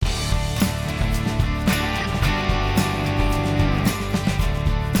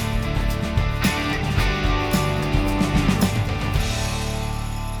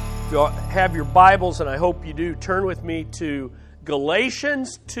have your Bibles, and I hope you do, turn with me to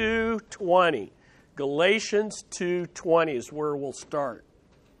Galatians 2:20. Galatians 2:20 is where we'll start.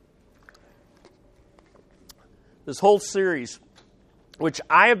 This whole series, which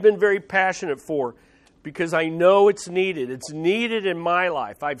I have been very passionate for because I know it's needed. It's needed in my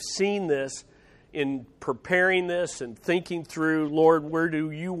life. I've seen this in preparing this and thinking through, Lord, where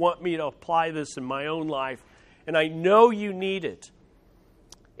do you want me to apply this in my own life? And I know you need it.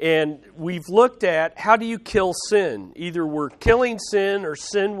 And we've looked at how do you kill sin? Either we're killing sin or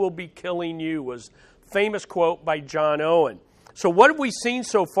sin will be killing you, was a famous quote by John Owen. So what have we seen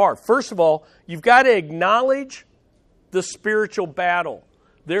so far? First of all, you've got to acknowledge the spiritual battle.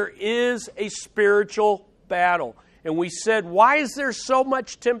 There is a spiritual battle. And we said, why is there so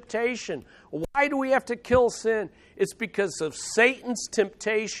much temptation? Why do we have to kill sin? It's because of Satan's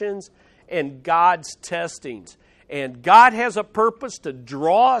temptations and God's testings. And God has a purpose to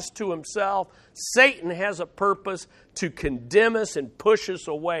draw us to himself. Satan has a purpose to condemn us and push us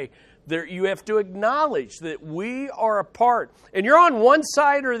away. There, you have to acknowledge that we are a part. And you're on one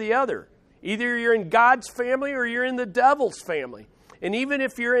side or the other. Either you're in God's family or you're in the devil's family. And even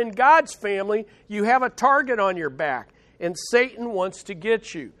if you're in God's family, you have a target on your back. And Satan wants to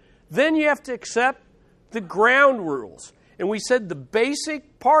get you. Then you have to accept the ground rules. And we said the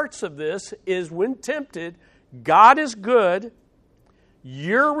basic parts of this is when tempted, God is good,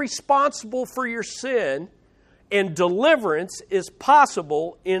 you're responsible for your sin, and deliverance is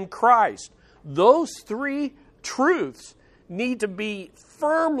possible in Christ. Those three truths need to be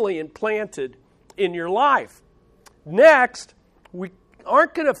firmly implanted in your life. Next, we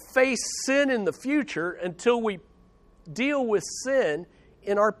aren't going to face sin in the future until we deal with sin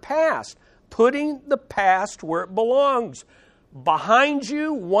in our past, putting the past where it belongs, behind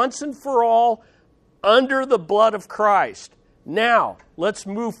you once and for all, under the blood of Christ. Now, let's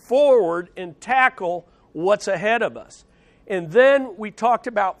move forward and tackle what's ahead of us. And then we talked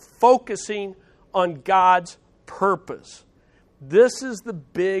about focusing on God's purpose. This is the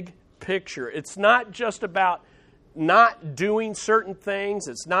big picture. It's not just about not doing certain things.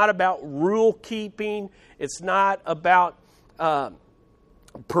 It's not about rule keeping. It's not about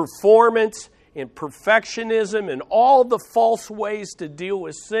performance and perfectionism and all the false ways to deal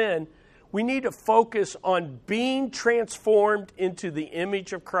with sin. We need to focus on being transformed into the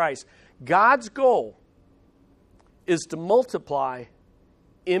image of Christ. God's goal is to multiply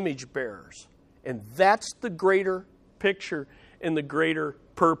image bearers. And that's the greater picture and the greater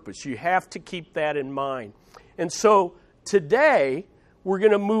purpose. You have to keep that in mind. And so today, we're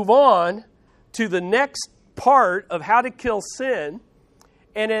going to move on to the next part of how to kill sin.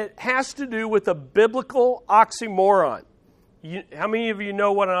 And it has to do with a biblical oxymoron. How many of you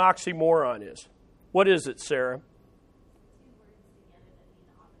know what an oxymoron is? What is it, Sarah?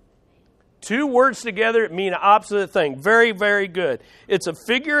 Two words together that mean the opposite thing. Very, very good. It's a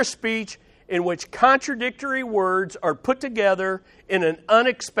figure of speech in which contradictory words are put together in an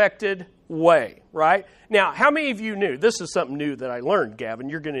unexpected way, right? Now, how many of you knew, this is something new that I learned, Gavin,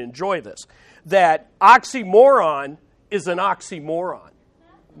 you're going to enjoy this, that oxymoron is an oxymoron?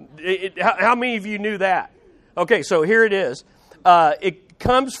 How many of you knew that? Okay, so here it is. It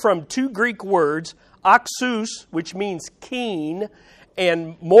comes from two Greek words, oxus, which means keen,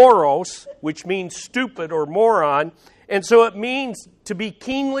 and moros, which means stupid or moron. And so it means to be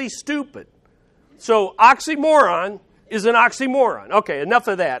keenly stupid. So oxymoron is an oxymoron. Okay, enough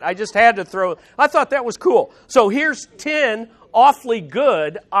of that. I just had to I thought that was cool. So here's 10 awfully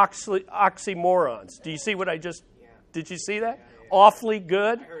good oxymorons. Do you see what did you see that? Awfully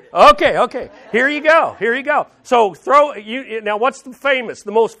good? Okay. Here you go. So now what's the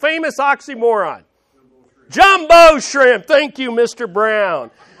most famous oxymoron? Jumbo shrimp. Thank you, Mr.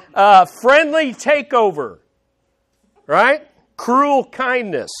 Brown. Friendly takeover. Right? Cruel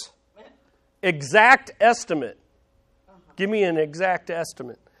kindness. Exact estimate. Give me an exact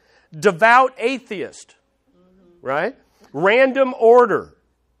estimate. Devout atheist. Right? Random order.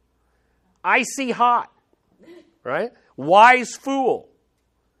 Icy hot. Right? Wise fool.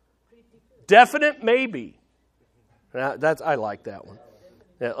 Definite maybe. I like that one.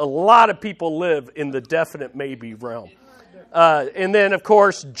 A lot of people live in the definite maybe realm. And then, of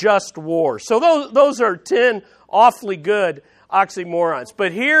course, just war. So those are 10 awfully good oxymorons.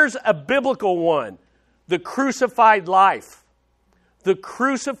 But here's a biblical one. The crucified life. The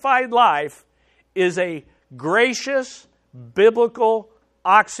crucified life is a gracious, biblical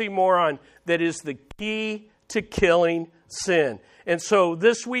oxymoron that is the key to killing sin. And so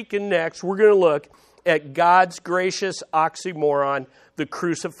this week and next, we're going to look at God's gracious oxymoron, the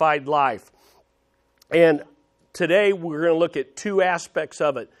crucified life. And today we're going to look at two aspects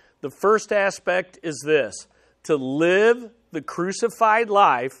of it. The first aspect is this: to live the crucified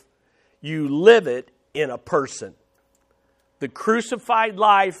life, you live it in a person. The crucified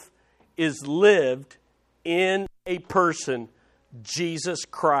life is lived in a person, Jesus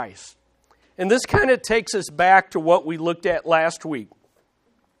Christ. And this kind of takes us back to what we looked at last week.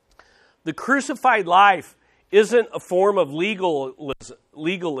 The crucified life isn't a form of legalism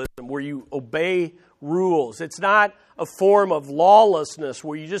where you obey rules. It's not a form of lawlessness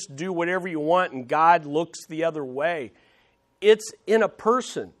where you just do whatever you want and God looks the other way. It's in a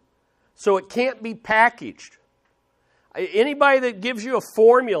person, so it can't be packaged. Anybody that gives you a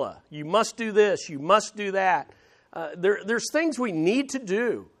formula, you must do this, you must do that, there's things we need to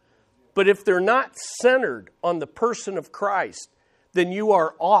do, but if they're not centered on the person of Christ, then you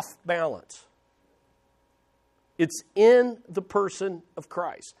are off balance. It's in the person of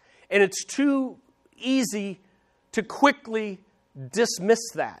Christ. And it's too easy to quickly dismiss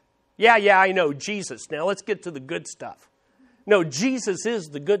that. Yeah, I know, Jesus. Now let's get to the good stuff. No, Jesus is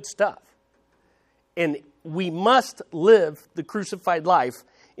the good stuff. And we must live the crucified life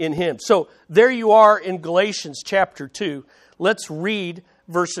in Him. So there you are in Galatians chapter 2. Let's read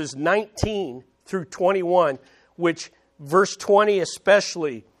verses 19 through 21, which verse 20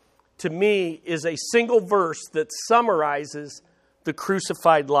 especially, to me, is a single verse that summarizes the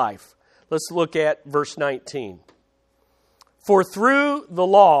crucified life. Let's look at verse 19. For through the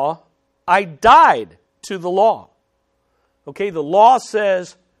law, I died to the law. Okay, the law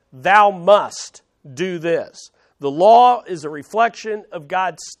says, thou must do this. The law is a reflection of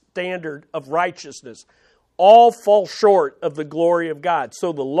God's standard of righteousness. All fall short of the glory of God.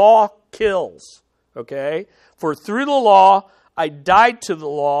 So the law kills. Okay? For through the law, I died to the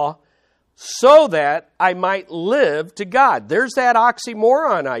law so that I might live to God. There's that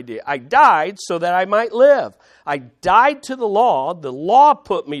oxymoron idea. I died so that I might live. I died to the law. The law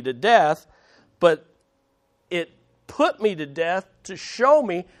put me to death, but it put me to death to show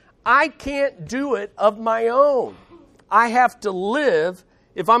me I can't do it of my own. I have to live.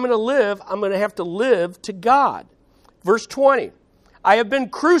 If I'm going to live, I'm going to have to live to God. Verse 20. I have been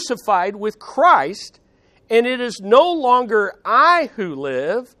crucified with Christ, and it is no longer I who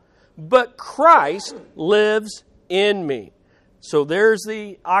live, but Christ lives in me. So there's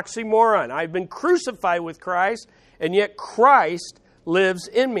the oxymoron. I've been crucified with Christ, and yet Christ lives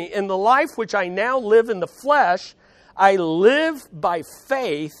in me. In the life which I now live in the flesh, I live by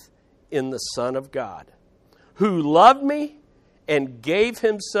faith in the Son of God, who loved me and gave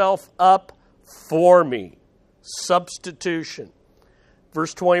Himself up for me. Substitution.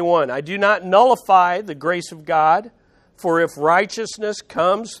 Verse 21, I do not nullify the grace of God, for if righteousness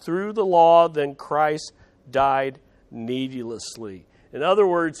comes through the law, then Christ died needlessly. In other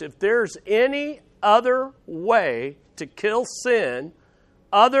words, if there's any other way to kill sin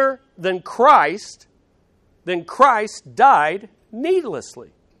other than Christ, then Christ died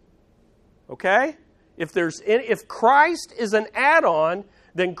needlessly. Okay? If Christ is an add-on,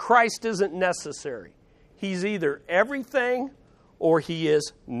 then Christ isn't necessary. He's either everything or He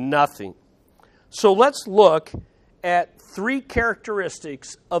is nothing. So let's look at three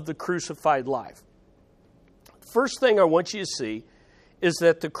characteristics of the crucified life. First thing I want you to see is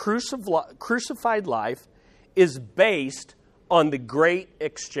that the crucified life is based on the great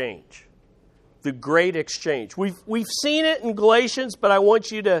exchange. The great exchange. We've seen it in Galatians, but I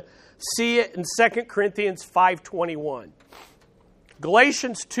want you to see it in 2 Corinthians 5:21.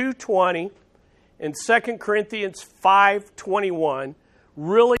 Galatians 2:20 and 2 Corinthians 5:21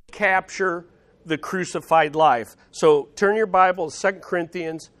 really capture the crucified life. So turn your Bible to 2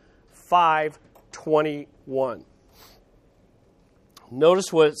 Corinthians 5:21.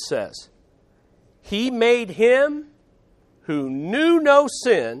 Notice what it says. He made Him who knew no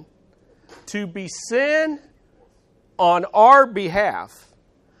sin to be sin on our behalf,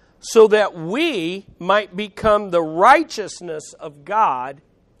 so that we might become the righteousness of God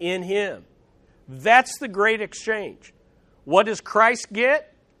in Him. That's the great exchange. What does Christ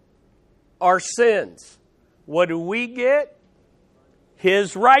get? Our sins. What do we get?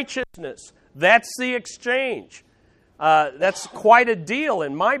 His righteousness. That's the exchange. That's quite a deal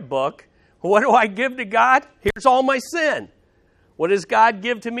in my book. What do I give to God? Here's all my sin. What does God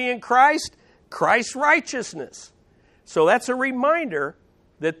give to me in Christ? Christ's righteousness. So that's a reminder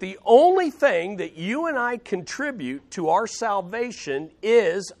that the only thing that you and I contribute to our salvation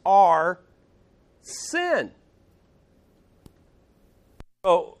is our sin.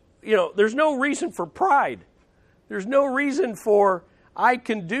 So, there's no reason for pride. There's no reason for, I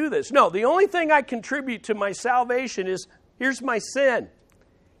can do this. No, the only thing I contribute to my salvation is, here's my sin.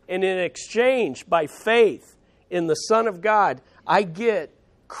 And in exchange, by faith in the Son of God, I get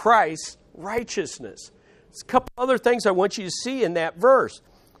Christ's righteousness. There's a couple other things I want you to see in that verse.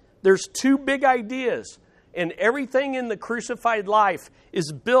 There's two big ideas, and everything in the crucified life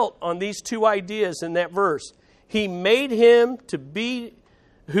is built on these two ideas in that verse. He made him to be,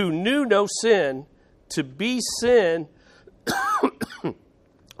 who knew no sin, to be sin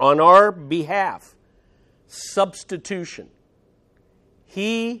on our behalf. Substitution.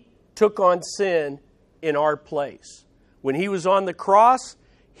 He took on sin in our place. When he was on the cross,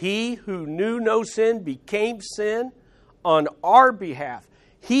 he who knew no sin became sin on our behalf.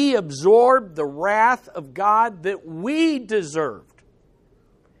 He absorbed the wrath of God that we deserved.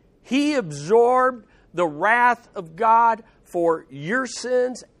 He absorbed the wrath of God for your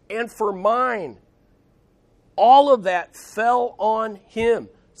sins and for mine. All of that fell on him.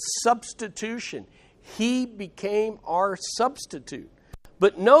 Substitution. He became our substitute.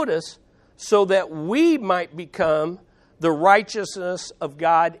 But notice, so that we might become the righteousness of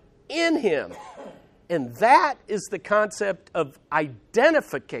God in him. And that is the concept of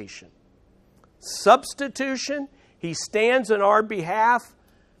identification. Substitution, he stands on our behalf.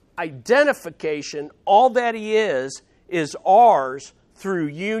 Identification, all that he is ours through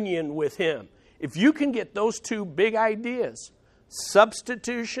union with him. If you can get those two big ideas,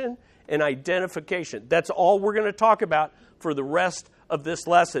 substitution and identification, that's all we're going to talk about for the rest of this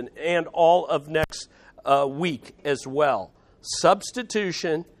lesson and all of next week as well.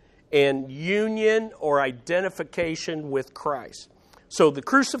 Substitution and union or identification with Christ. So the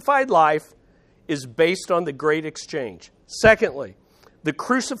crucified life is based on the great exchange. Secondly, the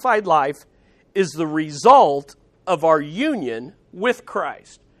crucified life is the result of our union with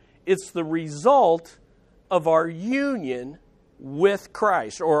Christ. It's the result of our union with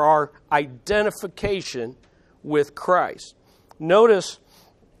Christ, or our identification with Christ. Notice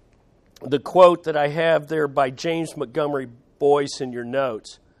the quote that I have there by James Montgomery Boyce in your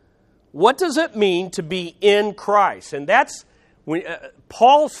notes. What does it mean to be in Christ? And that's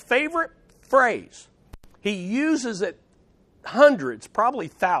Paul's favorite phrase. He uses it hundreds, probably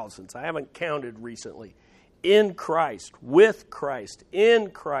thousands. I haven't counted recently. In Christ, with Christ,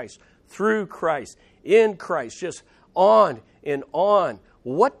 in Christ, through Christ, in Christ, just on and on.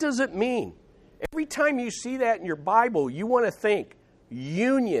 What does it mean? Every time you see that in your Bible, you want to think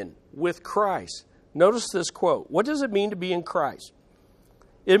union with Christ. Notice this quote. What does it mean to be in Christ?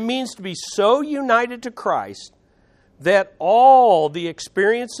 It means to be so united to Christ that all the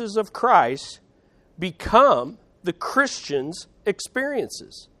experiences of Christ become the Christian's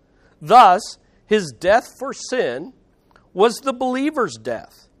experiences. Thus, his death for sin was the believer's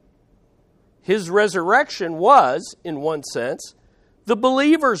death. His resurrection was, in one sense, the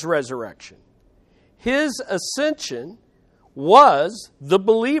believer's resurrection. His ascension was the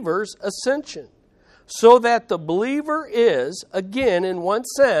believer's ascension. So that the believer is, again, in one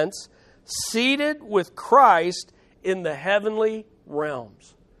sense, seated with Christ in the heavenly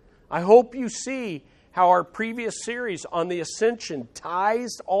realms. I hope you see how our previous series on the ascension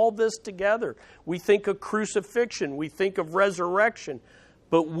ties all this together. We think of crucifixion, we think of resurrection,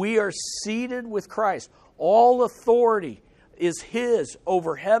 but we are seated with Christ. All authority is his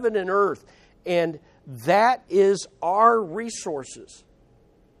over heaven and earth, and that is our resources.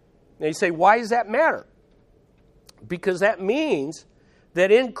 Now you say, why does that matter? Because that means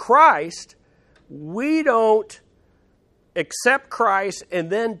that in Christ, we don't accept Christ and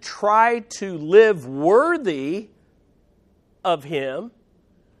then try to live worthy of him.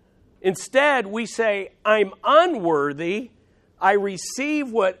 Instead, we say, I'm unworthy. I receive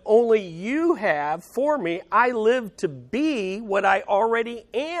what only you have for me. I live to be what I already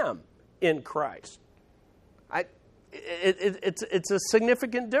am in Christ. It's a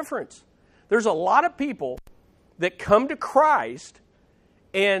significant difference. There's a lot of people that come to Christ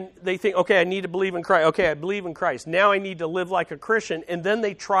and they think, okay, I need to believe in Christ. Okay, I believe in Christ. Now I need to live like a Christian. And then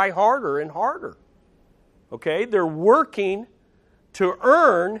they try harder and harder. Okay, they're working to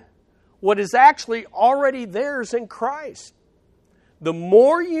earn what is actually already theirs in Christ. The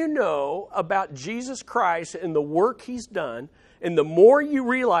more you know about Jesus Christ and the work he's done, and the more you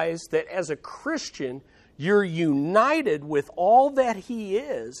realize that as a Christian, you're united with all that he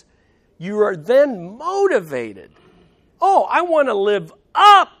is, you are then motivated. Oh, I want to live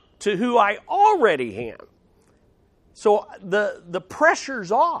up to who I already am. So the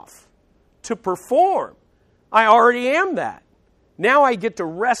pressure's off to perform. I already am that. Now I get to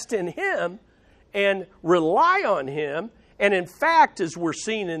rest in him and rely on him. And in fact, as we're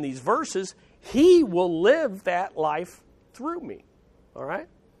seeing in these verses, he will live that life through me. All right?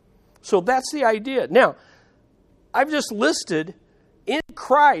 So that's the idea. Now, I've just listed in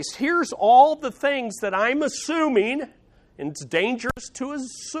Christ, here's all the things that I'm assuming, and it's dangerous to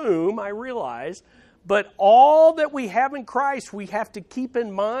assume, I realize, but all that we have in Christ, we have to keep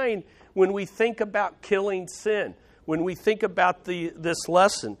in mind when we think about killing sin, when we think about this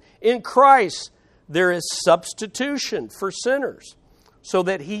lesson. In Christ, there is substitution for sinners, so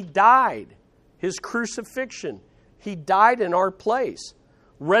that He died, His crucifixion. He died in our place.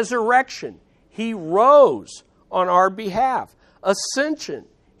 Resurrection, He rose on our behalf. Ascension,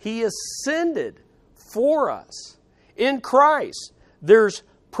 He ascended for us. In Christ, there's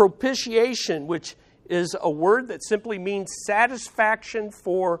propitiation, which is a word that simply means satisfaction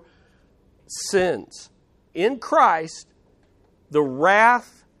for sins. In Christ, the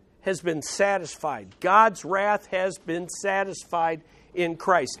wrath has been satisfied. God's wrath has been satisfied in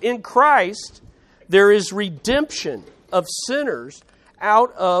Christ. In Christ, there is redemption of sinners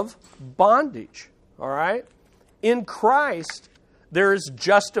out of bondage. All right? In Christ, there is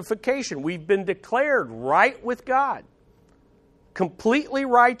justification. We've been declared right with God. Completely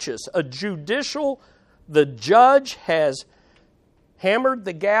righteous. The judge has hammered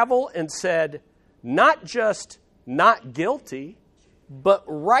the gavel and said, not just not guilty, but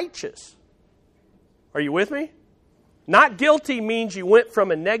righteous. Are you with me? Not guilty means you went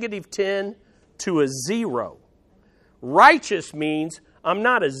from a -10 to a 0. Righteous means I'm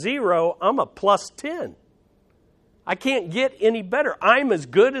not a 0, I'm a +10. I can't get any better. I'm as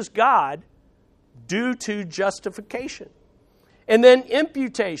good as God due to justification. And then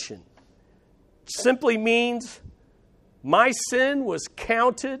imputation simply means my sin was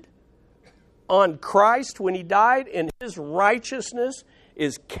counted on Christ when He died, and His righteousness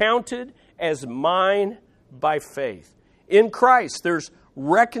is counted as mine by faith. In Christ, there's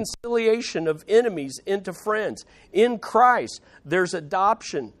reconciliation of enemies into friends. In Christ, there's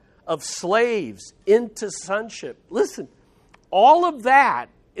adoption of slaves into sonship. Listen, all of that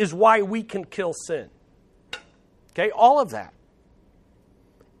is why we can kill sin. Okay, all of that.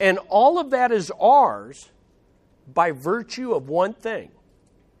 And all of that is ours by virtue of one thing.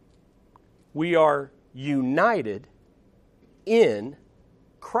 We are united in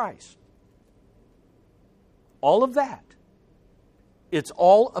Christ. All of that. It's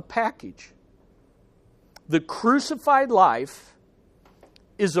all a package. The crucified life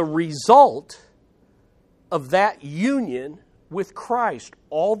is a result of that union with Christ.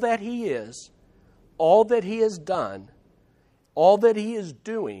 All that He is, all that He has done, all that He is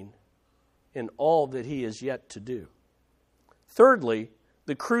doing, and all that He is yet to do. Thirdly,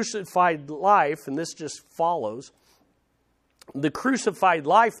 the crucified life, and this just follows, the crucified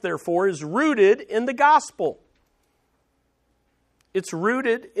life, therefore, is rooted in the gospel. It's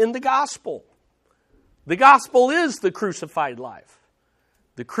rooted in the gospel. The gospel is the crucified life.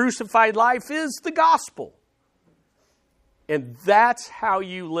 The crucified life is the gospel. And that's how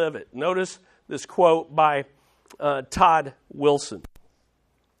you live it. Notice this quote by Todd Wilson.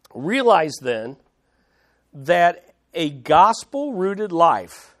 Realize then that a gospel-rooted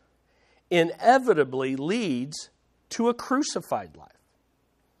life inevitably leads to a crucified life.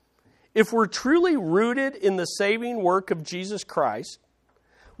 If we're truly rooted in the saving work of Jesus Christ,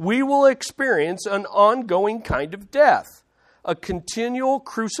 we will experience an ongoing kind of death, a continual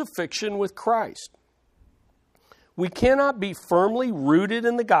crucifixion with Christ. We cannot be firmly rooted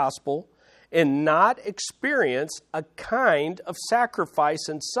in the gospel and not experience a kind of sacrifice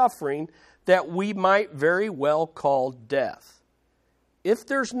and suffering that we might very well call death. If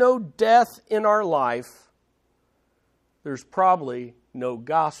there's no death in our life, there's probably no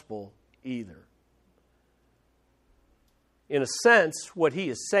gospel either. In a sense, what he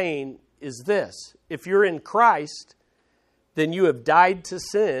is saying is this: if you're in Christ, then you have died to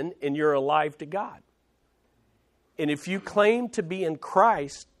sin and you're alive to God. And if you claim to be in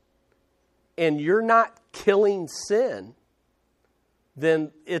Christ and you're not killing sin,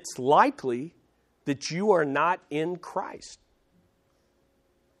 then it's likely that you are not in Christ.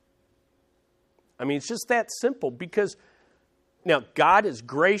 I mean, it's just that simple, because now God is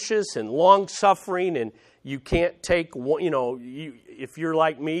gracious and long-suffering, and you can't take, if you're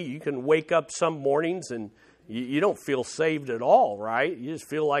like me, you can wake up some mornings and you don't feel saved at all, right? You just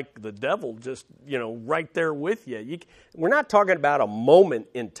feel like the devil just, right there with you. We're not talking about a moment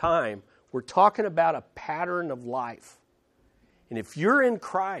in time. We're talking about a pattern of life. And if you're in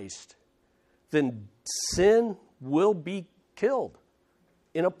Christ, then sin will be killed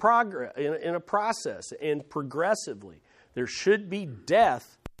in a process and progressively. There should be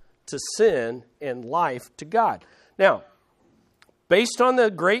death to sin and life to God. Now, based on the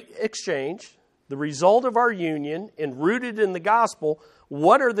great exchange, the result of our union, and rooted in the gospel,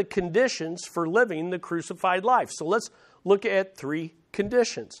 what are the conditions for living the crucified life? So let's look at 3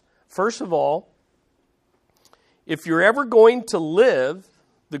 conditions. First of all, If you're ever going to live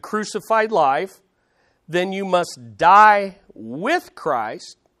the crucified life, then you must die with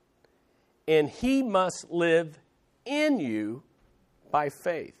Christ, and He must live in you by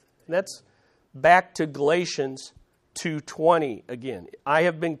faith. And that's back to Galatians 2:20 again. I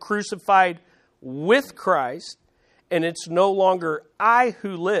have been crucified with Christ, and it's no longer I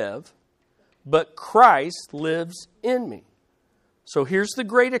who live, but Christ lives in me. So here's the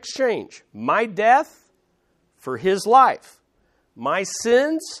great exchange. My death for His life. My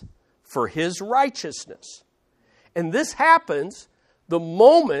sins for His righteousness. And this happens the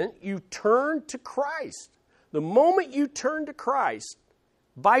moment you turn to Christ. The moment you turn to Christ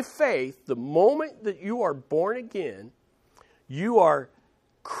by faith, the moment that you are born again, you are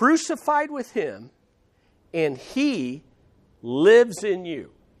crucified with Him, and He lives in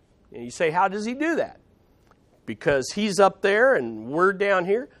you. And you say, how does He do that? Because He's up there and we're down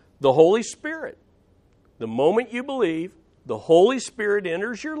here. The Holy Spirit. The moment you believe, the Holy Spirit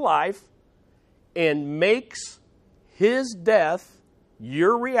enters your life and makes His death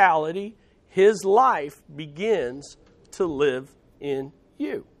your reality. His life begins to live in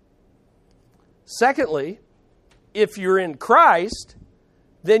you. Secondly, if you're in Christ,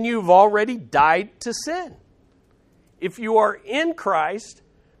 then you've already died to sin. If you are in Christ,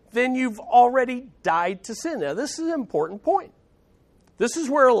 then you've already died to sin. Now, this is an important point. This is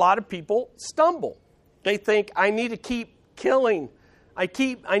where a lot of people stumble. They think, I need to keep killing. I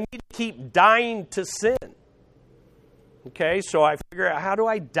need to keep dying to sin. Okay, so I figure out, how do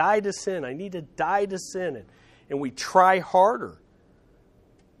I die to sin? I need to die to sin. And we try harder.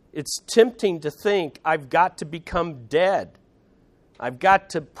 It's tempting to think, I've got to become dead. I've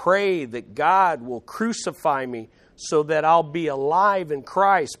got to pray that God will crucify me so that I'll be alive in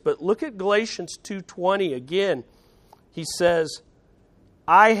Christ. But look at Galatians 2:20 again. He says,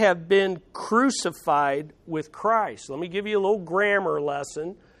 I have been crucified with Christ. Let me give you a little grammar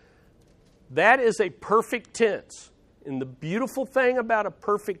lesson. That is a perfect tense. And the beautiful thing about a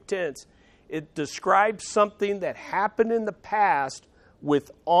perfect tense, it describes something that happened in the past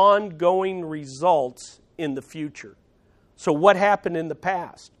with ongoing results in the future. So what happened in the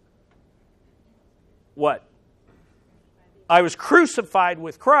past? What? I was crucified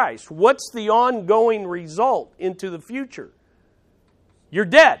with Christ. What's the ongoing result into the future? You're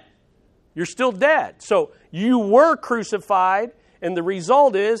dead. You're still dead. So you were crucified, and the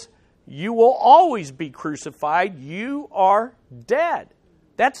result is you will always be crucified. You are dead.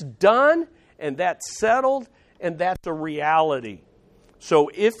 That's done, and that's settled, and that's a reality.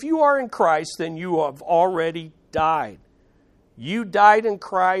 So if you are in Christ, then you have already died. You died in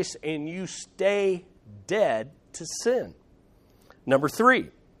Christ, and you stay dead to sin. Number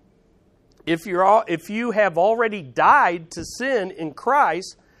 3, if you have already died to sin in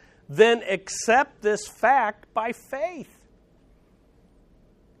Christ, then accept this fact by faith.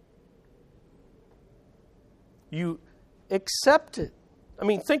 You accept it. I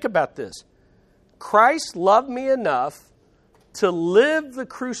mean, think about this. Christ loved me enough to live the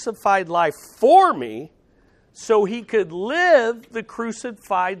crucified life for me so He could live the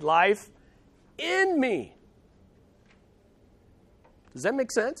crucified life in me. Does that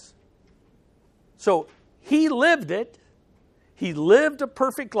make sense? So He lived it. He lived a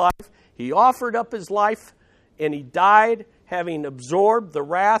perfect life. He offered up His life, and He died having absorbed the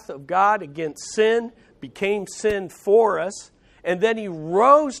wrath of God against sin, became sin for us, and then He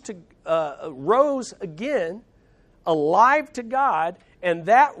rose again, alive to God, and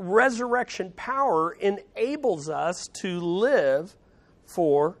that resurrection power enables us to live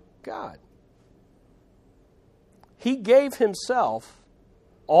for God. He gave Himself,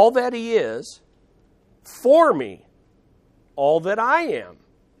 all that He is, for me, all that I am.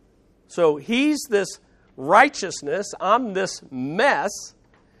 So He's this righteousness, I'm this mess,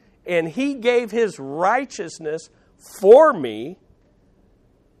 and He gave His righteousness for me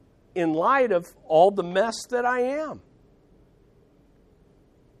in light of all the mess that I am.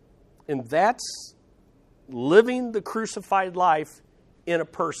 And that's living the crucified life in a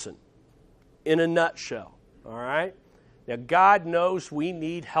person, in a nutshell. All right? Now, God knows we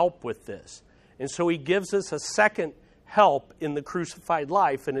need help with this. And so He gives us a second help in the crucified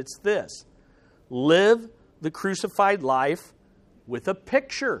life, and it's this. Live the crucified life with a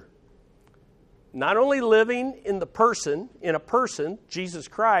picture. Not only living in a person, Jesus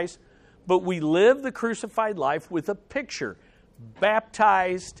Christ, but we live the crucified life with a picture,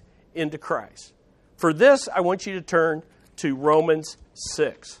 baptized into Christ. For this, I want you to turn to Romans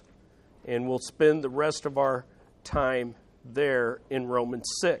 6, and we'll spend the rest of our time there in Romans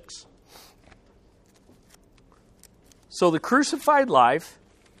 6. So the crucified life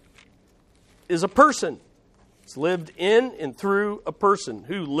is a person. It's lived in and through a person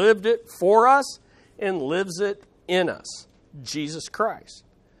who lived it for us and lives it in us, Jesus Christ.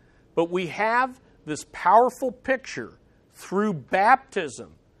 But we have this powerful picture through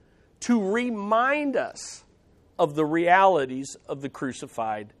baptism to remind us of the realities of the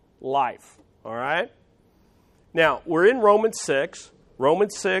crucified life. All right? Now, we're in Romans 6.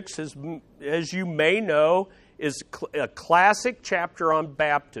 Romans 6, as you may know, is a classic chapter on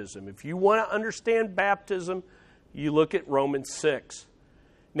baptism. If you want to understand baptism, you look at Romans 6.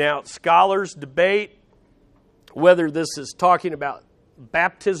 Now, scholars debate whether this is talking about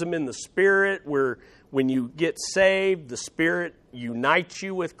baptism in the Spirit, where when you get saved, the Spirit unites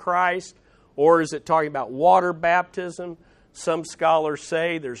you with Christ, or is it talking about water baptism? Some scholars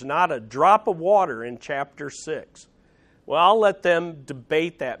say there's not a drop of water in chapter 6. Well, I'll let them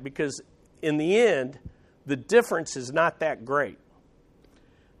debate that, because in the end, the difference is not that great.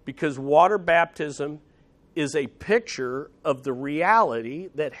 Because water baptism is a picture of the reality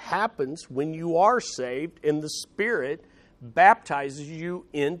that happens when you are saved and the Spirit baptizes you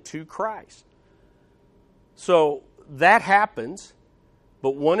into Christ. So that happens,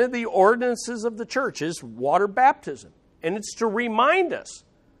 but one of the ordinances of the church is water baptism. And it's to remind us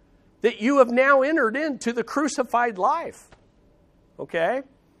that you have now entered into the crucified life. Okay?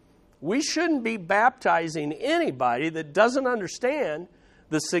 We shouldn't be baptizing anybody that doesn't understand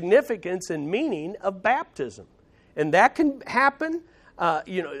the significance and meaning of baptism. And that can happen.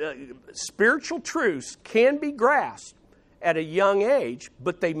 Spiritual truths can be grasped at a young age,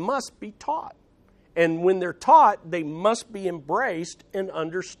 but they must be taught. And when they're taught, they must be embraced and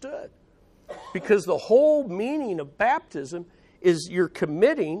understood. Because the whole meaning of baptism is you're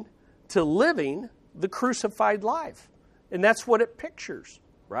committing to living the crucified life. And that's what it pictures,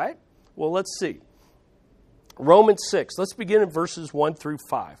 right? Well, let's see. Romans 6. Let's begin in verses 1 through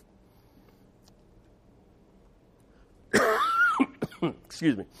 5.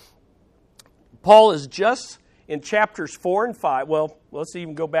 Excuse me. Paul is just in chapters 4 and 5. Well, let's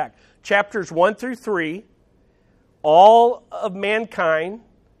even go back. Chapters 1 through 3, all of mankind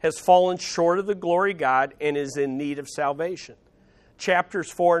has fallen short of the glory of God and is in need of salvation.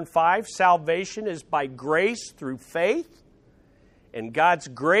 Chapters 4 and 5, salvation is by grace through faith, and God's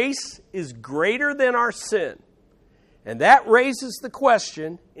grace is greater than our sin. And that raises the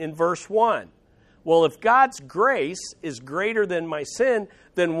question in verse 1. Well, if God's grace is greater than my sin,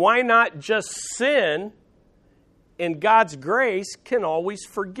 then why not just sin, and God's grace can always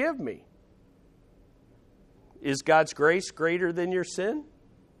forgive me? Is God's grace greater than your sin?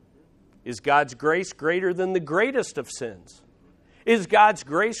 Is God's grace greater than the greatest of sins? Is God's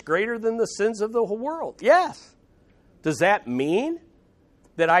grace greater than the sins of the whole world? Yes. Does that mean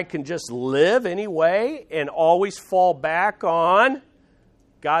that I can just live anyway and always fall back on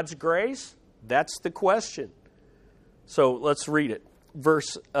God's grace? That's the question. So let's read it.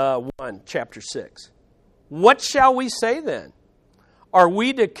 Verse 1, chapter 6. What shall we say then? Are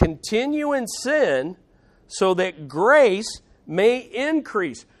we to continue in sin so that grace may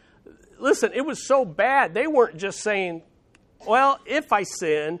increase? Listen, it was so bad. They weren't just saying, well, if I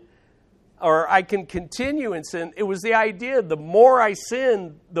sin, or I can continue in sin. It was the idea, the more I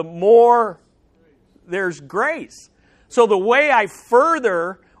sin, the more there's grace. So the way I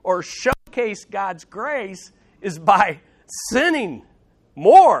further or showcase God's grace is by sinning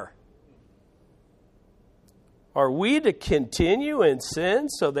more. Are we to continue in sin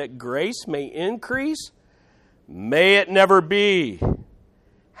so that grace may increase? May it never be.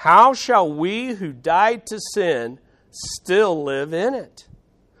 How shall we who died to sin still live in it?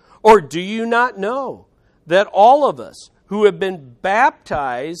 Or do you not know that all of us who have been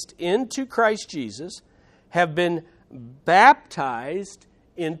baptized into Christ Jesus have been baptized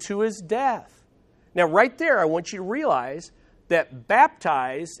into his death? Now, right there, I want you to realize that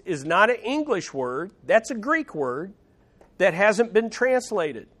baptized is not an English word. That's a Greek word that hasn't been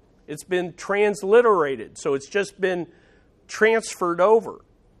translated. It's been transliterated, so it's just been transferred over.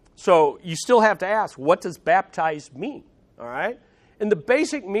 So you still have to ask, what does baptized mean? All right? And the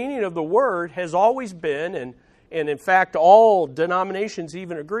basic meaning of the word has always been, and in fact all denominations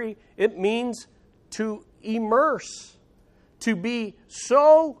even agree, it means to immerse, to be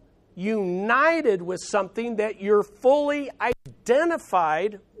so united with something that you're fully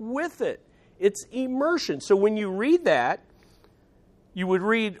identified with it. It's immersion. So when you read that, you would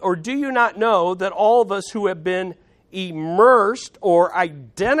read, or do you not know that all of us who have been immersed or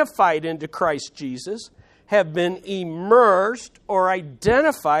identified into Christ Jesus have been immersed or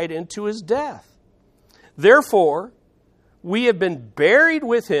identified into his death? Therefore, we have been buried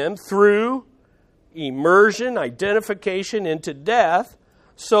with him through immersion, identification into death,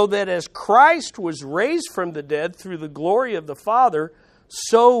 so that as Christ was raised from the dead through the glory of the Father,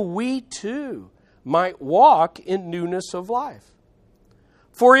 so we too might walk in newness of life.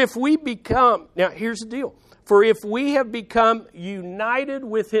 For if we become, now here's the deal, for if we have become united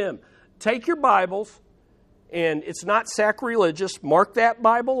with Him, take your Bibles, and it's not sacrilegious, mark that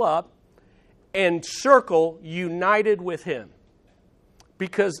Bible up, and circle united with Him.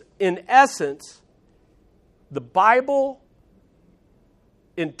 Because in essence, the Bible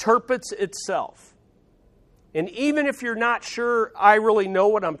interprets itself. And even if you're not sure I really know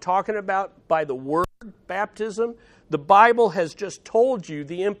what I'm talking about by the word baptism, the Bible has just told you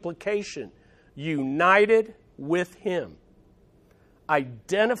the implication. United with Him.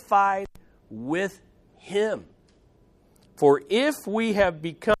 Identified with Him. For if we have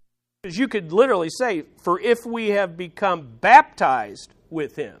become, because you could literally say, for if we have become baptized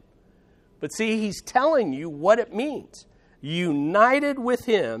with Him. But see, He's telling you what it means. United with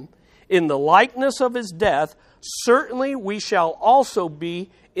Him in the likeness of His death, certainly we shall also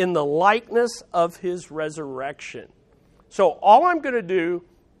be in the likeness of His resurrection. So all I'm going to do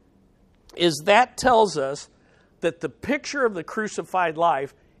is that tells us that the picture of the crucified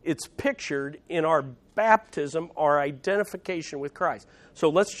life, it's pictured in our baptism, our identification with Christ. So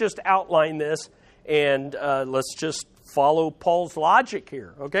let's just outline this and let's just follow Paul's logic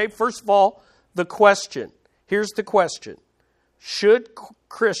here. Okay, first of all, the question. Here's the question. Should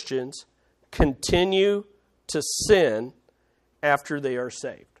Christians continue to sin after they are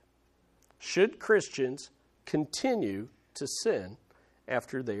saved? Should Christians continue to sin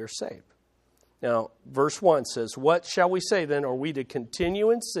after they are saved? Now, verse 1 says, what shall we say then? Are we to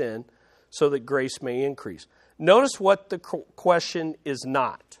continue in sin so that grace may increase? Notice what the question is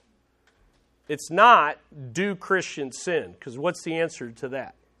not. It's not, do Christians sin? Because what's the answer to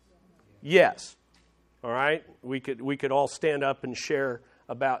that? Yes. All right? We could all stand up and share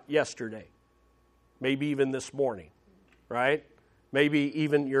about yesterday. Maybe even this morning. Right? Maybe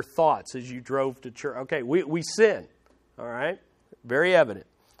even your thoughts as you drove to church. Okay, we sin. All right? Very evident.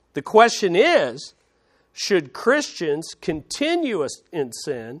 The question is, should Christians continue in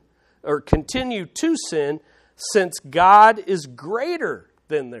sin or continue to sin since God is greater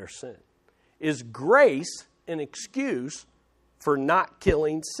than their sin? Is grace an excuse for not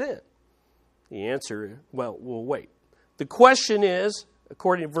killing sin? The answer is, well, we'll wait. The question is,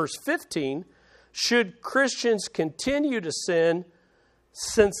 according to verse 15, should Christians continue to sin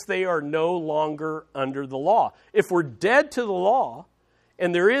since they are no longer under the law? If we're dead to the law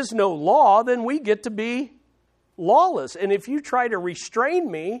and there is no law, then we get to be lawless. And if you try to restrain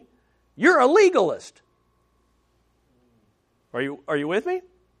me, you're a legalist. Are you with me?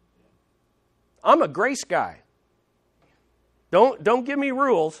 I'm a grace guy. Don't give me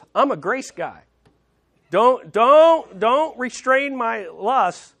rules. I'm a grace guy. Don't restrain my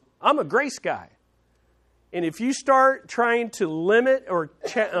lust. I'm a grace guy. And if you start trying to limit or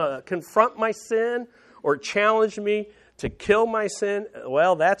confront my sin or challenge me to kill my sin,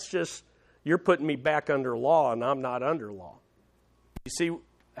 well, that's just, you're putting me back under law and I'm not under law. You see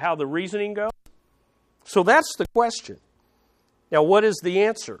how the reasoning goes? So that's the question. Now, what is the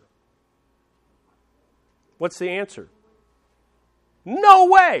answer? What's the answer? No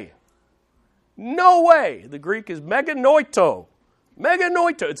way. No way. The Greek is meganoito.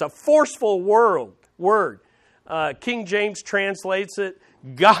 Meganoito. It's a forceful word. King James translates it,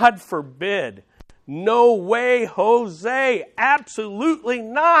 God forbid. No way, Jose. Absolutely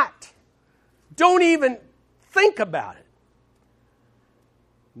not. Don't even think about it.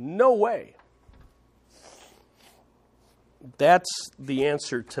 No way. That's the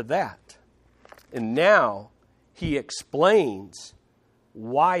answer to that. And now he explains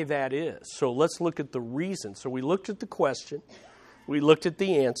why that is. So let's look at the reason. So we looked at the question. We looked at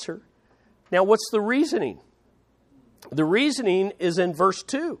the answer. Now what's the reasoning? The reasoning is in verse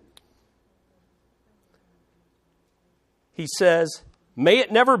 2. He says, may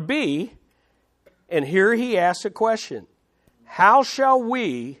it never be, and here he asks a question. How shall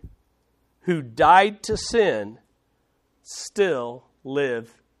we who died to sin still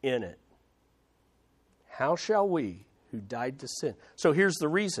live in it? How shall we who died to sin? So here's the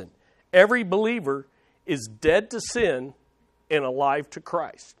reason. Every believer is dead to sin and alive to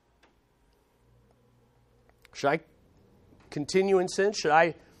Christ. Should I continue in sin? Should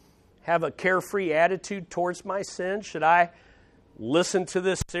I have a carefree attitude towards my sin? Should I listen to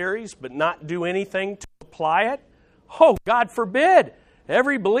this series but not do anything to apply it? Oh, God forbid.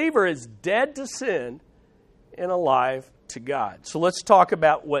 Every believer is dead to sin and alive to God. So let's talk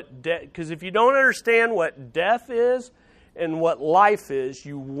about what death, because if you don't understand what death is and what life is,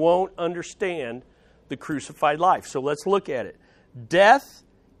 you won't understand the crucified life. So let's look at it. Death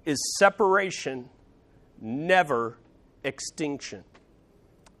is separation, never extinction.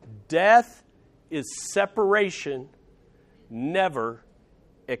 Death is separation, never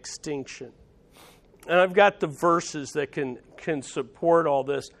extinction. And I've got the verses that can support all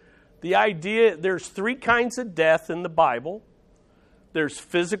this. The idea, there's three kinds of death in the Bible. There's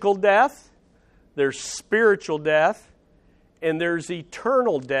physical death, there's spiritual death, and there's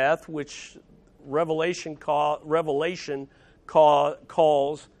eternal death, which Revelation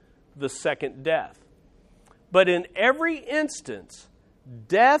calls the second death. But in every instance,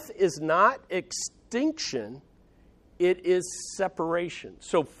 death is not extinction, it is separation.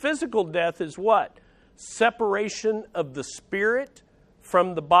 So physical death is what? Separation of the spirit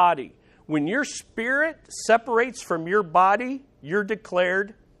from the body. When your spirit separates from your body, you're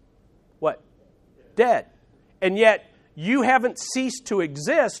declared what? Dead. And yet, you haven't ceased to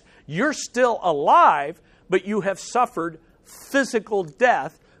exist. You're still alive, but you have suffered physical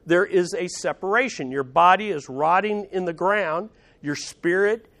death. There is a separation. Your body is rotting in the ground. Your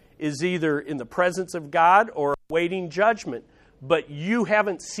spirit is either in the presence of God or awaiting judgment, but you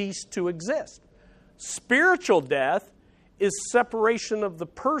haven't ceased to exist. Spiritual death is separation of the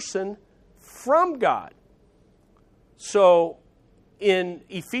person from God. So in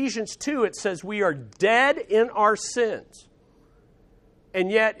Ephesians 2, it says we are dead in our sins.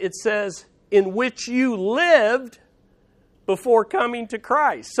 And yet it says, in which you lived before coming to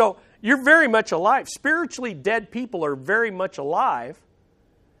Christ. So you're very much alive. Spiritually dead people are very much alive.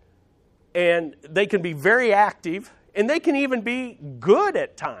 And they can be very active. And they can even be good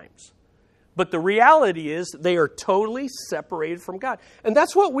at times. But the reality is they are totally separated from God. And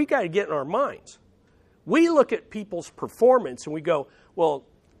that's what we got to get in our minds. We look at people's performance and we go, well,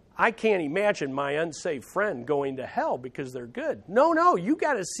 I can't imagine my unsaved friend going to hell because they're good. No, you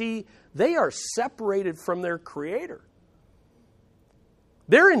got to see they are separated from their Creator.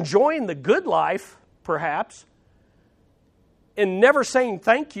 They're enjoying the good life, perhaps, and never saying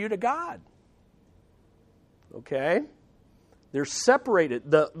thank you to God. Okay? They're separated.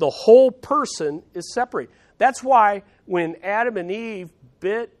 The whole person is separated. That's why when Adam and Eve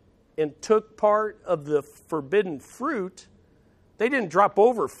bit and took part of the forbidden fruit, they didn't drop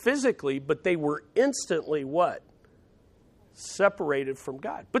over physically, but they were instantly what? Separated from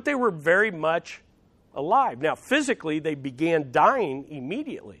God. But they were very much alive. Now, physically, they began dying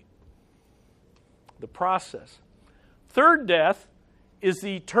immediately. The process. Third death is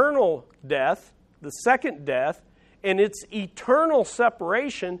the eternal death, the second death, and it's eternal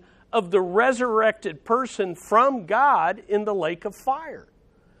separation of the resurrected person from God in the lake of fire.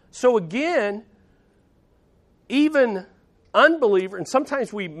 So again, even unbelievers, and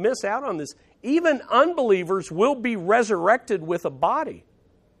sometimes we miss out on this, even unbelievers will be resurrected with a body.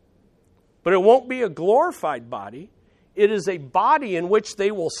 But it won't be a glorified body. It is a body in which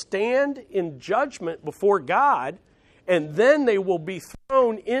they will stand in judgment before God, and then they will be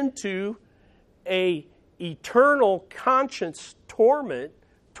thrown into a eternal conscience torment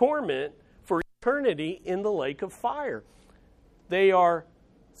for eternity in the lake of fire. They are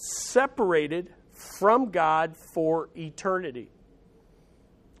separated from God for eternity.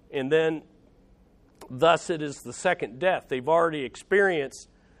 And then, thus it is the second death. They've already experienced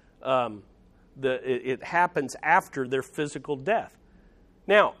it happens after their physical death.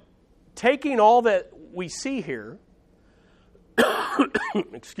 Now, taking all that we see here,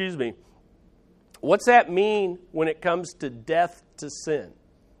 excuse me, what's that mean when it comes to death to sin?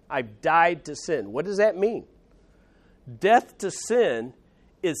 I've died to sin. What does that mean? Death to sin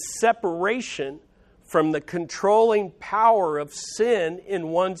is separation from the controlling power of sin in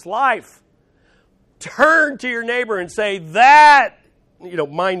one's life. Turn to your neighbor and say, that,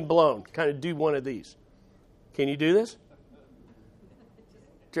 mind blown. Kind of do one of these. Can you do this?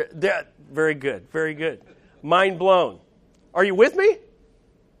 Very good, very good. Mind blown. Are you with me?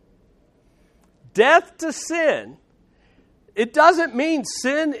 Death to sin, it doesn't mean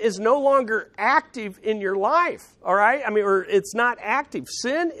sin is no longer active in your life, all right? Or it's not active.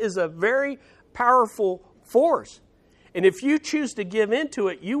 Sin is a very powerful force. And if you choose to give into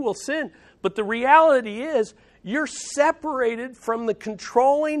it, you will sin. But the reality is, you're separated from the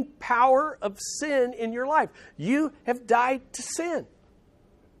controlling power of sin in your life. You have died to sin.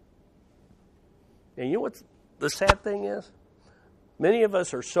 And you know what the sad thing is? Many of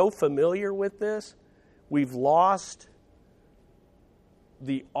us are so familiar with this, we've lost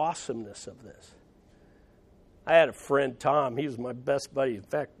the awesomeness of this. I had a friend, Tom. He was my best buddy. In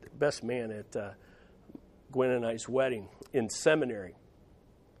fact, best man at Gwen and I's wedding in seminary.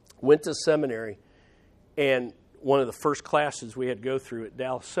 Went to seminary, and one of the first classes we had to go through at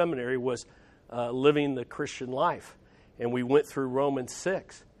Dallas Seminary was living the Christian life. And we went through Romans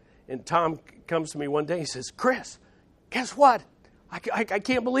 6. And Tom comes to me one day, he says, Chris, guess what? I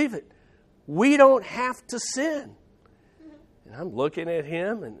can't believe it. We don't have to sin. And I'm looking at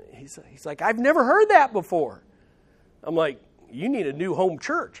him, and he's like, I've never heard that before. I'm like, you need a new home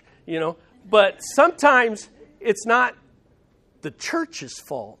church, But sometimes it's not the church's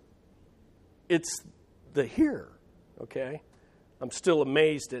fault. It's the hearer, okay? I'm still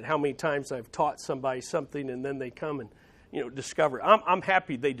amazed at how many times I've taught somebody something, and then they come and, discover it. I'm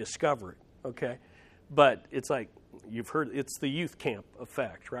happy they discover it, okay? But it's like, you've heard, it's the youth camp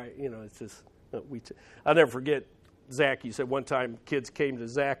effect, right? It's just, I'll never forget, Zach, he said one time kids came to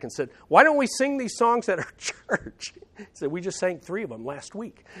Zach and said, why don't we sing these songs at our church? He said, we just sang 3 of them last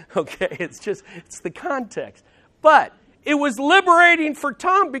week. Okay, it's the context. But it was liberating for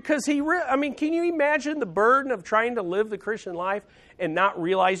Tom because can you imagine the burden of trying to live the Christian life and not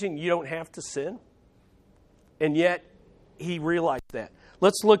realizing you don't have to sin? And yet, he realized that.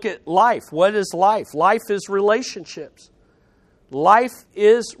 Let's look at life. What is life? Life is relationships. Life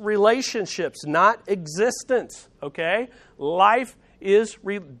is relationships, not existence, okay? Death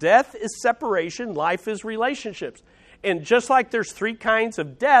is separation, life is relationships. And just like there's 3 kinds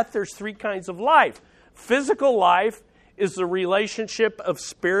of death, there's 3 kinds of life. Physical life is the relationship of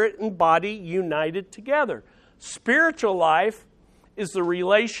spirit and body united together. Spiritual life is the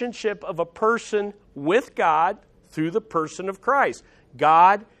relationship of a person with God through the person of Christ.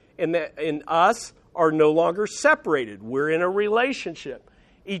 God and us are no longer separated. We're in a relationship.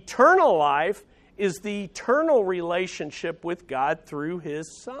 Eternal life is the eternal relationship with God through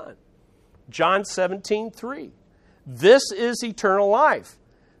His Son. John 17:3. This is eternal life,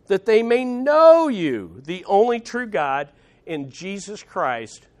 that they may know you, the only true God, and Jesus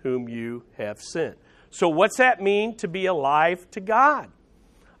Christ, whom you have sent. So what's that mean to be alive to God?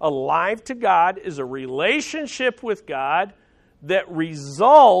 Alive to God is a relationship with God that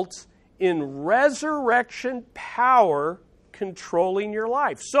results in resurrection power controlling your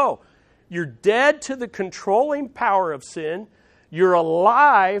life. So, you're dead to the controlling power of sin. You're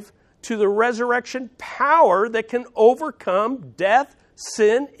alive to the resurrection power that can overcome death,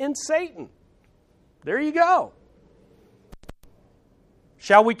 sin, and Satan. There you go.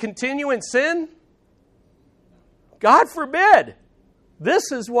 Shall we continue in sin? God forbid.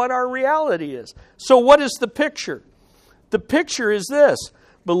 This is what our reality is. So what is the picture? The picture is this.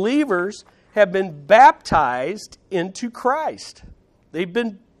 Believers have been baptized into Christ. They've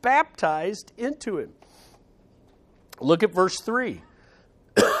been baptized into Him. Look at verse 3.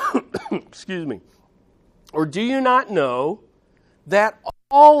 Excuse me. Or do you not know that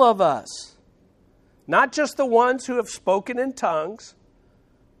all of us, not just the ones who have spoken in tongues,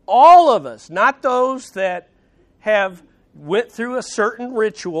 all of us, not those that have went through a certain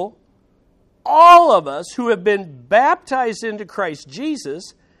ritual, all of us who have been baptized into Christ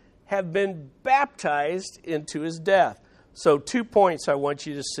Jesus have been baptized into His death. So 2 points I want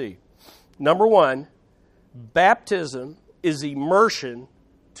you to see. Number 1, baptism is immersion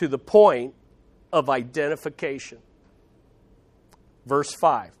to the point of identification. Verse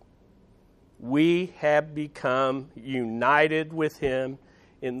 5, we have become united with Him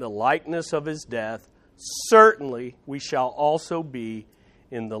in the likeness of His death. Certainly we shall also be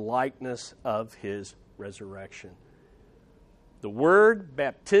in the likeness of His resurrection. The word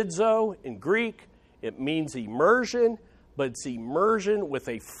baptizo in Greek, it means immersion, but it's immersion with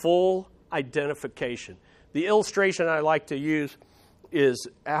a full identification. The illustration I like to use is,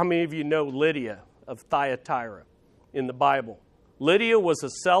 how many of you know Lydia of Thyatira in the Bible? Lydia was a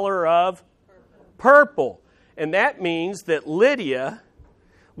seller of purple. And that means that Lydia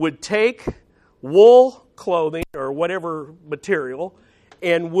would take wool clothing or whatever material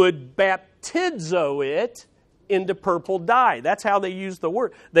and would baptizo it into purple dye. That's how they use the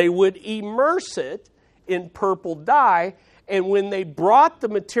word. They would immerse it in purple dye, and when they brought the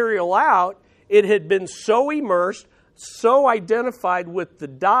material out, it had been so immersed, so identified with the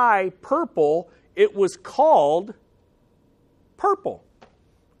dye purple, it was called purple.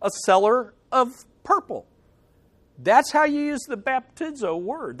 A seller of purple. That's how you use the baptizo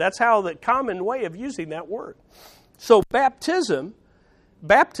word. That's how the common way of using that word. So baptism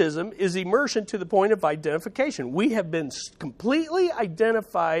is immersion to the point of identification. We have been completely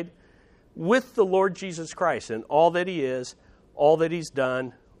identified with the Lord Jesus Christ and all that He is, all that He's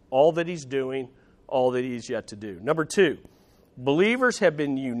done, all that He's doing, all that He's yet to do. Number 2, believers have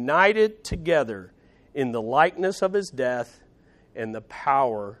been united together in the likeness of His death and the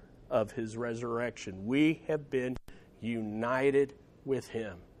power of His resurrection. We have been united with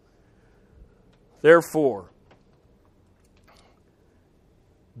Him. Therefore,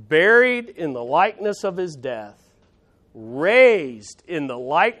 buried in the likeness of His death, raised in the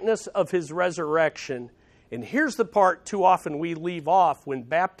likeness of his resurrection. And here's the part too often we leave off when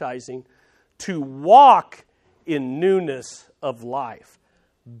baptizing, to walk in newness of life.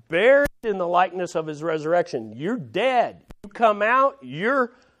 Buried in the likeness of his resurrection. You're dead. You come out,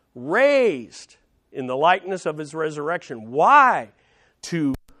 you're raised in the likeness of his resurrection. Why?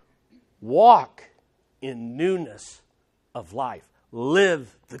 To walk in newness of life.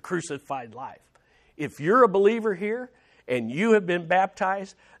 Live the crucified life. If you're a believer here and you have been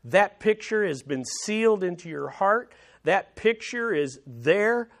baptized, that picture has been sealed into your heart. That picture is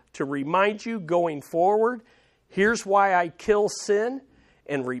there to remind you going forward, here's why I kill sin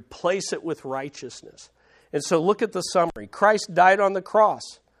and replace it with righteousness. And so look at the summary. Christ died on the cross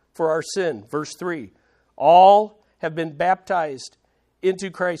for our sin. Verse 3, all have been baptized into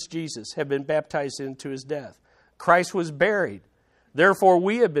Christ Jesus, have been baptized into his death. Christ was buried. Therefore,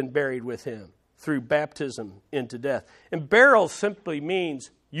 we have been buried with him through baptism into death. And burial simply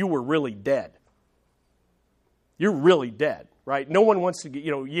means you were really dead. You're really dead, right? No one wants to get,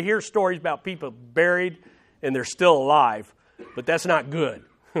 you hear stories about people buried and they're still alive, but that's not good,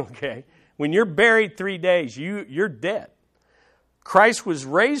 okay? When you're buried 3 days, you're dead. Christ was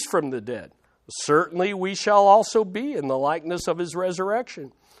raised from the dead. Certainly we shall also be in the likeness of his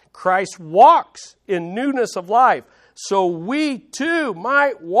resurrection. Christ walks in newness of life, so we too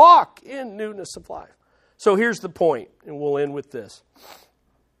might walk in newness of life. So here's the point, and we'll end with this.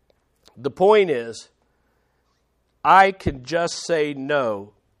 The point is, I can just say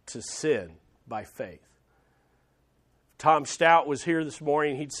no to sin by faith. Tom Stout was here this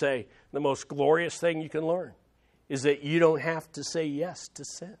morning. He'd say the most glorious thing you can learn is that you don't have to say yes to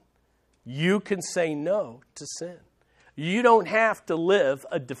sin. You can say no to sin. You don't have to live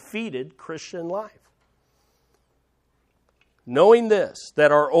a defeated Christian life. Knowing this,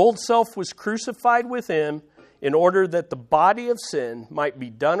 that our old self was crucified with him in order that the body of sin might be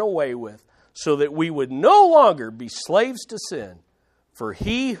done away with, so that we would no longer be slaves to sin. For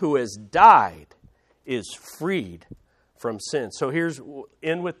he who has died is freed from sin. So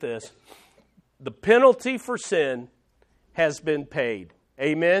end with this. The penalty for sin has been paid.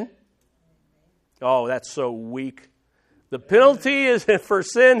 Amen? Oh, that's so weak. The penalty for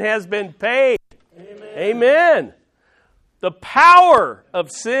sin has been paid. Amen. Amen. The power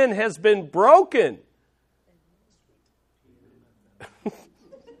of sin has been broken.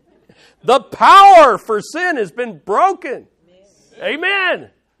 The power for sin has been broken. Amen.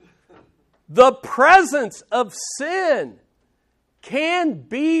 The presence of sin can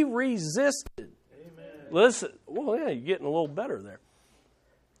be resisted. Amen. Listen, well, yeah, you're getting a little better there.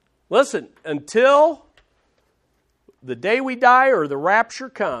 Listen, until the day we die or the rapture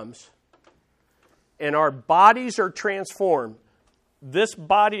comes and our bodies are transformed, this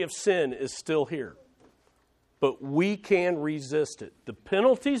body of sin is still here. But we can resist it. The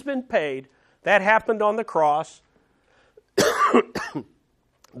penalty's been paid. That happened on the cross.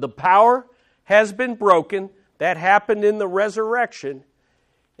 The power has been broken. That happened in the resurrection.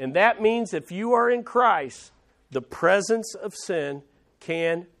 And that means if you are in Christ, the presence of sin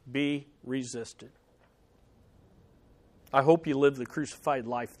can be resisted. I hope you live the crucified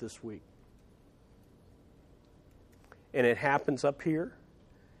life this week. And it happens up here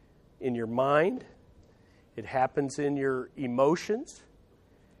in your mind. It happens in your emotions,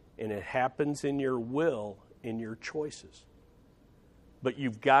 and it happens in your will, in your choices. But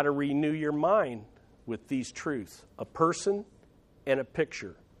you've got to renew your mind with these truths, a person and a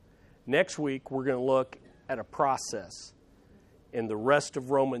picture. Next week, we're going to look at a process, and the rest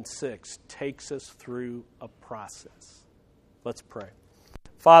of Romans 6 takes us through a process. Let's pray.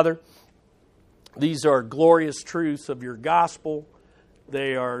 Father, these are glorious truths of your gospel.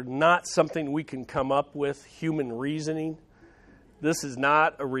 They are not something we can come up with, human reasoning. This is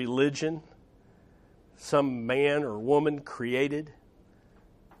not a religion some man or woman created.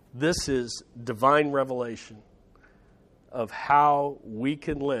 This is divine revelation of how we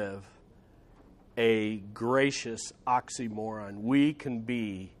can live a gracious oxymoron. We can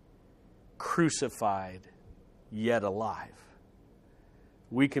be crucified yet alive.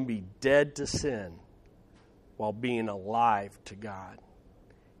 We can be dead to sin while being alive to God.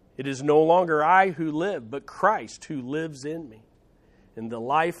 It is no longer I who live, but Christ who lives in me. In the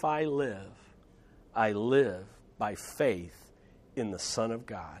life I live by faith in the Son of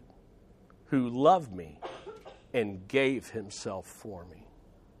God, who loved me and gave himself for me.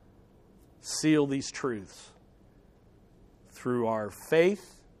 Seal these truths through our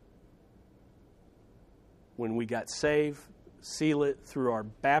faith when we got saved. Seal it through our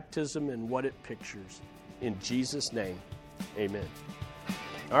baptism and what it pictures. In Jesus' name, amen.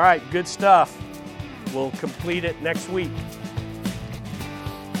 All right, good stuff. We'll complete it next week.